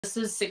This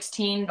is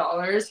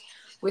 $16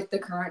 with the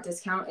current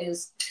discount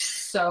is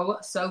so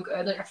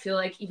good. Like I feel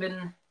like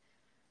even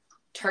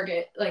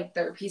Target, like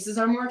their pieces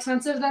are more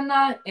expensive than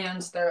that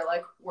and they're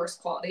like worse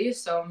quality.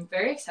 So I'm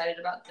very excited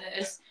about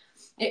this.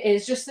 It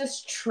is just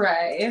this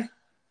tray,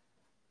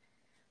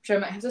 which I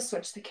might have to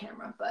switch the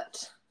camera,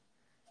 but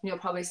you'll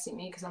probably see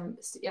me because I'm,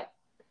 yep.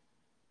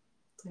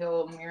 It's like a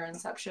little mirror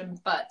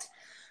inception, but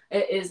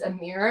it is a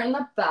mirror in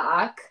the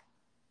back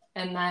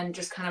and then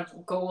just kind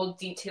of gold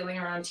detailing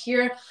around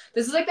here.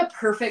 This is like the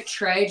perfect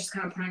tray, just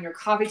kind of put on your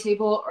coffee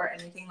table or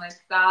anything like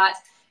that.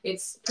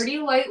 It's pretty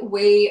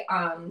lightweight.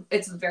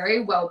 It's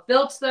very well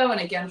built though,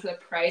 and again for the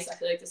price, I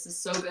feel like this is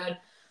so good.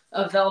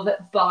 A velvet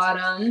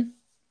bottom,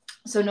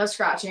 so no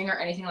scratching or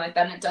anything like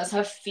that. And it does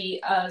have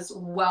feet as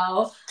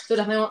well, so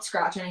definitely won't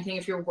scratch anything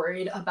if you're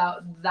worried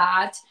about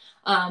that.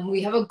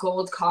 We have a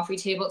gold coffee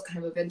table. It's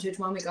kind of a vintage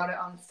one. We got it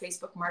on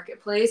Facebook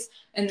Marketplace,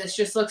 and this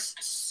just looks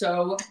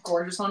so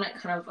gorgeous on it.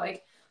 Kind of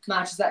like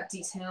matches that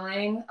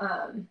detailing.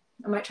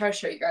 I might try to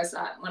show you guys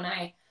that when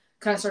I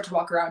kind of start to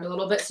walk around a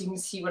little bit so you can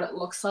see what it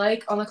looks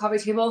like on the coffee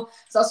table.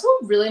 It's also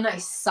a really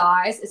nice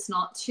size. It's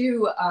not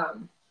too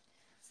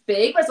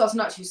big, but it's also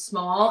not too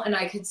small. And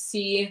I could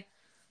see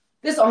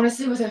this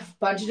honestly with a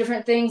bunch of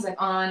different things,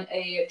 like on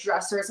a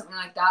dresser or something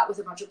like that with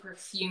a bunch of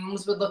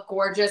perfumes would look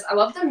gorgeous. I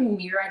love the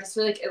mirror. I just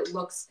feel like it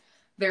looks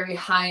very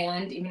high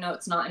end, even though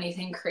it's not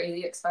anything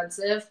crazy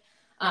expensive.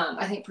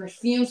 I think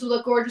perfumes would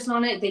look gorgeous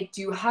on it. They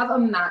do have a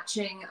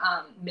matching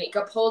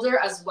makeup holder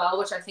as well,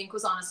 which I think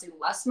was honestly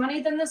less money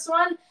than this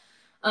one.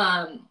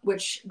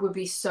 Which would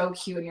be so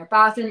cute in your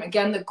bathroom.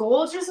 Again, the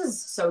gold just is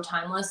so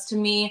timeless to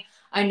me.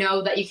 I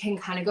know that you can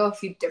kind of go a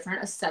few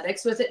different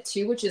aesthetics with it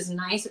too, which is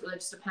nice. It really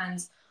just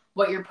depends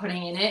what you're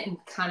putting in it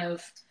and kind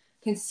of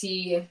can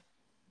see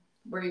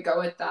where you go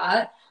with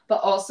that.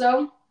 But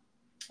also,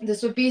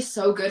 this would be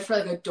so good for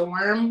like a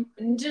dorm.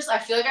 And just, I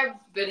feel like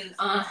I've been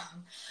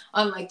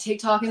on like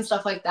TikTok and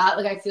stuff like that.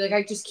 Like, I feel like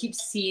I just keep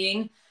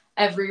seeing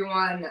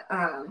everyone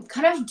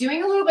kind of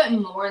doing a little bit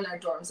more in their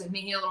dorms, like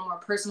making it a little more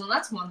personal. And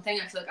that's one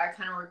thing I feel like I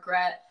kind of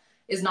regret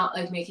is not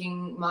like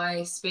making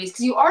my space,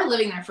 because you are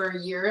living there for a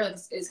year. Like,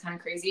 it's kind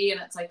of crazy,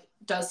 and it's like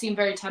does seem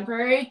very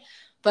temporary,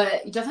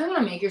 but you definitely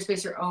want to make your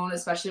space your own,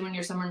 especially when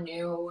you're somewhere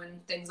new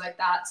and things like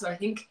that. So I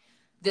think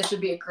this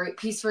would be a great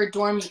piece for a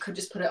dorm. You could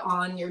just put it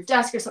on your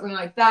desk or something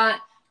like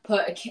that.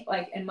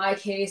 Like in my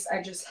case,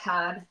 I just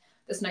had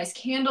this nice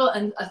candle,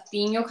 and a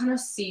theme you'll kind of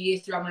see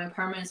throughout my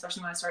apartment,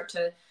 especially when I start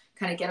to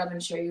kind of get up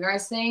and show you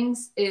guys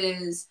things,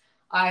 is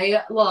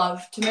I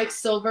love to mix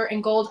silver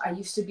and gold. I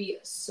used to be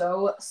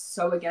so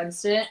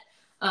against it,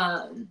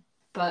 but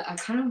I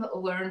kind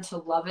of learned to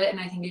love it, and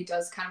I think it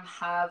does kind of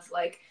have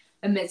like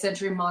a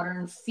mid-century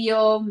modern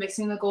feel,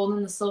 mixing the gold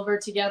and the silver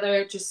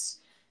together. Just,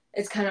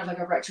 it's kind of like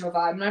a retro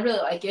vibe, and I really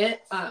like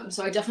it.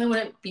 So I definitely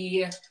wouldn't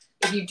be,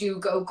 if you do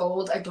go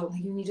gold, I don't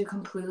think you need to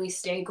completely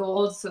stay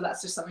gold, so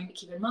that's just something to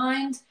keep in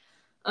mind.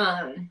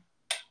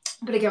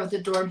 But again, with the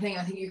dorm thing,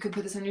 I think you could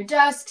put this on your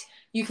desk.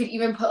 You could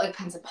even put like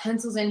pens and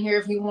pencils in here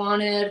if you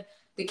wanted.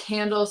 The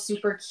candle,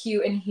 super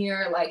cute in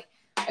here. Like,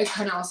 it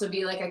can also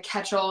be like a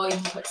catch-all. You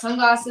can put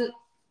sunglasses.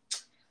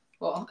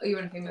 Well, you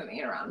wouldn't be moving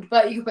it around,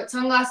 but you could put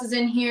sunglasses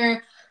in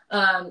here.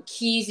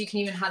 Keys, you can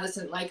even have this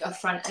in like a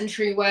front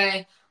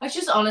entryway. It's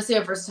just honestly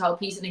a versatile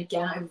piece. And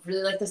again, I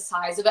really like the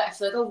size of it. I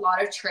feel like a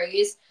lot of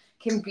trays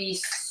can be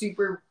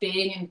super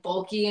big and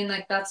bulky, and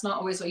like that's not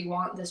always what you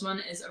want. This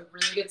one is a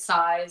really good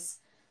size.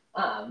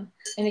 And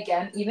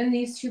again, even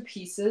these two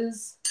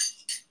pieces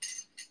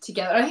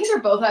together, I think they're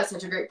both at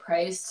such a great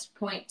price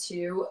point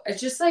too.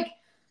 It's just like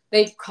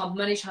they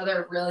complement each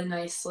other really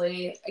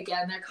nicely.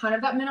 Again, they're kind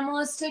of that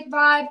minimalistic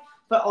vibe,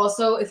 but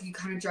also if you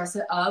kind of dress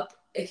it up,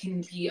 it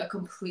can be a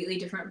completely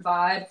different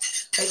vibe.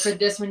 Like for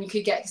this one, you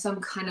could get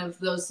some kind of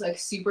those like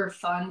super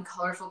fun,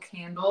 colorful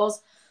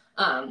candles,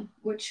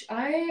 which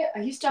I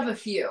used to have a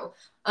few.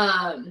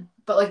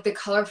 But like the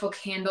colorful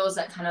candles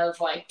that kind of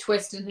like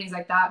twist and things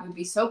like that would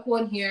be so cool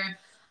in here.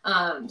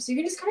 So you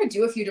can just kind of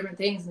do a few different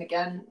things. And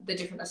again, the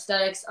different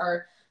aesthetics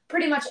are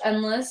pretty much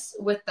endless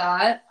with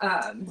that.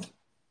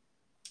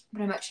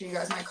 But I might show you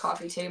guys my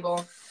coffee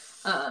table.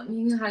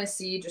 You can kind of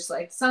see just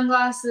like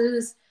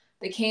sunglasses,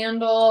 the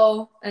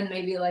candle, and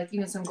maybe like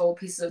even some gold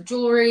pieces of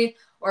jewelry.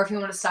 Or if you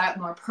want to style it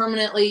more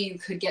permanently, you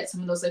could get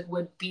some of those like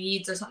wood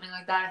beads or something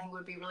like that. I think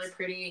would be really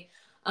pretty.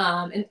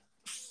 And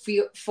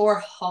for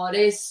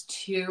holidays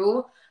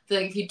too, I feel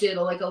like if you did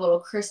like a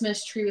little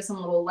Christmas tree with some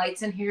little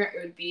lights in here,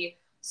 it would be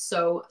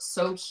so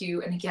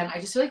cute. And again, I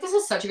just feel like this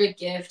is such a good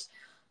gift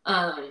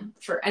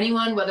for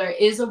anyone, whether it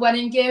is a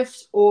wedding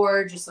gift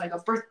or just like a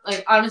birth,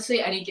 like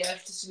honestly any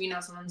gift, just so you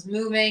know someone's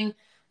moving.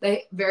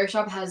 The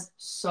Verishop has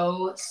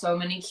so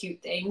many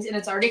cute things, and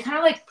it's already kind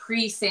of like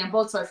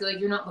pre-sampled, so I feel like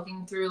you're not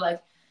looking through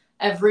like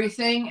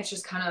everything. It's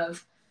just kind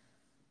of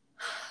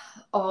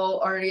all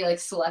already like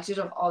selected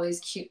of all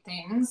these cute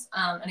things.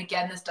 And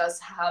again, this does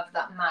have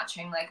that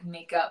matching like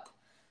makeup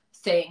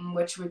thing,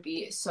 which would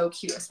be so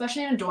cute,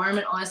 especially in a dorm.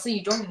 And honestly,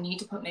 you don't need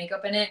to put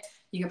makeup in it.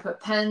 You can put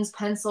pens,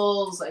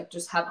 pencils, like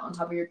just have it on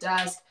top of your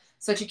desk.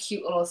 Such a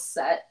cute little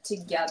set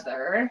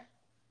together.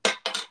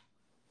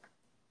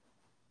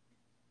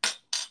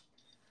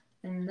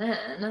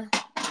 fun.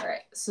 All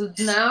right, so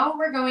now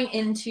we're going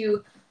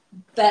into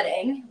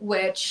bedding,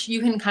 which you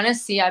can kind of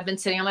see I've been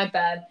sitting on my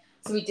bed.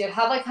 So we did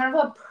have like kind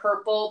of a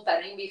purple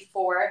bedding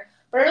before,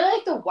 but I really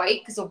like the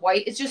white because the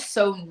white is just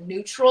so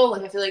neutral.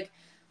 Like I feel like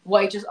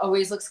white just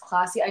always looks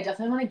classy. I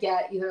definitely want to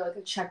get either like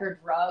a checkered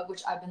rug,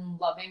 which I've been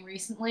loving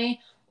recently,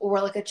 or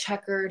like a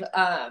checkered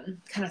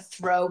kind of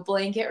throw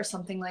blanket or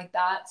something like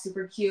that.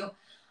 Super cute.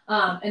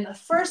 And the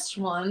first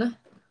one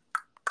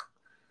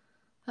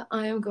that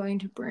I am going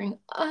to bring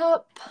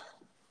up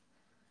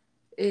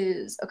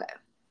is, okay,